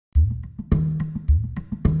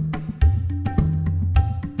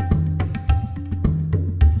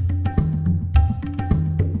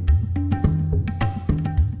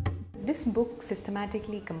This book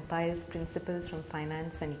systematically compiles principles from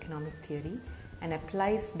finance and economic theory and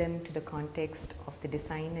applies them to the context of the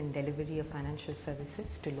design and delivery of financial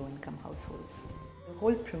services to low-income households. The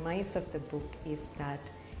whole premise of the book is that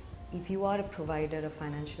if you are a provider of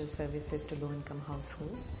financial services to low-income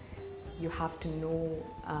households, you have to know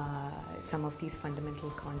some of these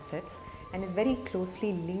fundamental concepts, and is very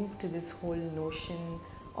closely linked to this whole notion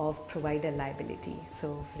of provider liability.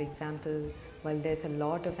 So, for example, while there's a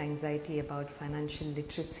lot of anxiety about financial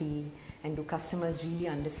literacy and do customers really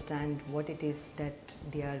understand what it is that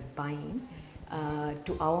they are buying,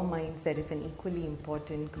 to our minds there is an equally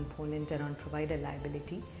important component around provider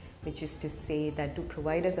liability, which is to say that do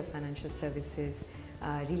providers of financial services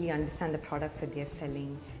really understand the products that they are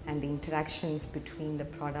selling and the interactions between the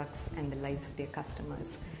products and the lives of their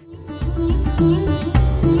customers.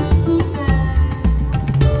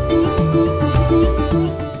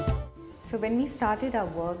 So when we started our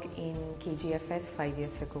work in KGFS 5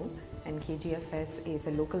 years ago, and KGFS is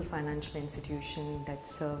a local financial institution that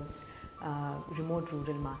serves remote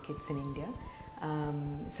rural markets in India.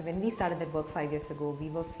 So when we started that work 5 years ago, we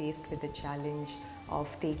were faced with the challenge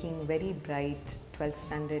of taking very bright 12th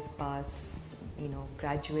standard pass,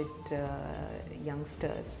 graduate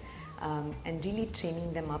youngsters and really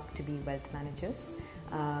training them up to be wealth managers.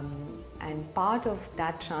 And part of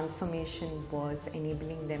that transformation was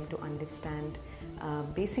enabling them to understand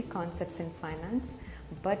basic concepts in finance,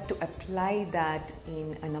 but to apply that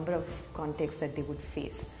in a number of contexts that they would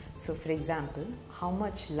face. So, for example, how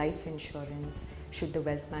much life insurance should the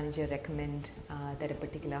wealth manager recommend that a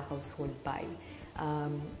particular household buy?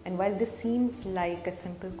 And while this seems like a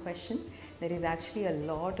simple question, there is actually a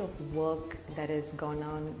lot of work that has gone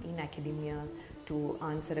on in academia to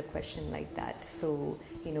answer a question like that. So,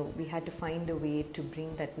 we had to find a way to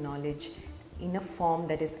bring that knowledge in a form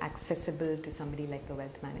that is accessible to somebody like the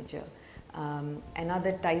wealth manager.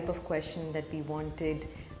 Another type of question that we wanted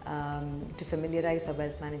to familiarize our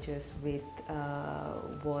wealth managers with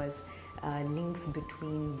was links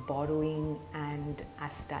between borrowing and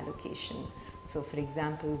asset allocation. So, for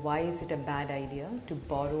example, why is it a bad idea to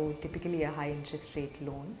borrow typically a high interest rate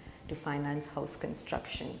loan to finance house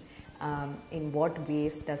construction? In what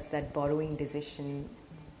ways does that borrowing decision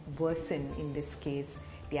worsen, in this case,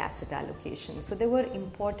 the asset allocation? So there were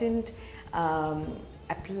important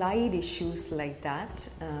applied issues like that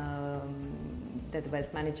that the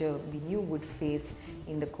wealth manager we knew would face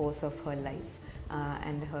in the course of her life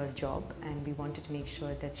and her job, and we wanted to make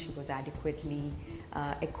sure that she was adequately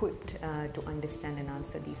equipped to understand and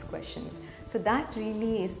answer these questions. So that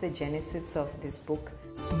really is the genesis of this book.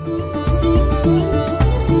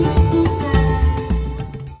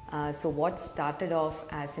 So what started off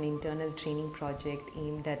as an internal training project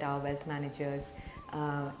aimed at our wealth managers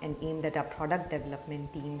and aimed at our product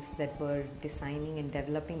development teams that were designing and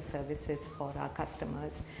developing services for our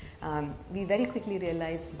customers, we very quickly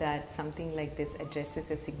realized that something like this addresses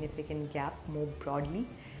a significant gap more broadly,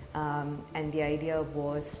 and the idea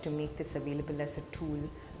was to make this available as a tool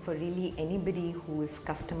for really anybody who is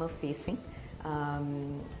customer facing.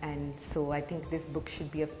 And so I think this book should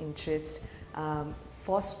be of interest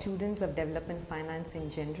for students of development finance in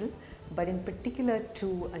general, but in particular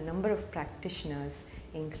to a number of practitioners,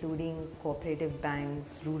 including cooperative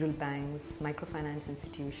banks, rural banks, microfinance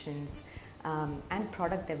institutions, and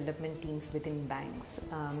product development teams within banks.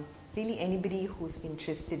 Really anybody who's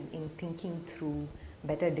interested in thinking through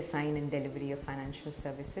better design and delivery of financial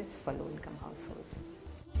services for low-income households.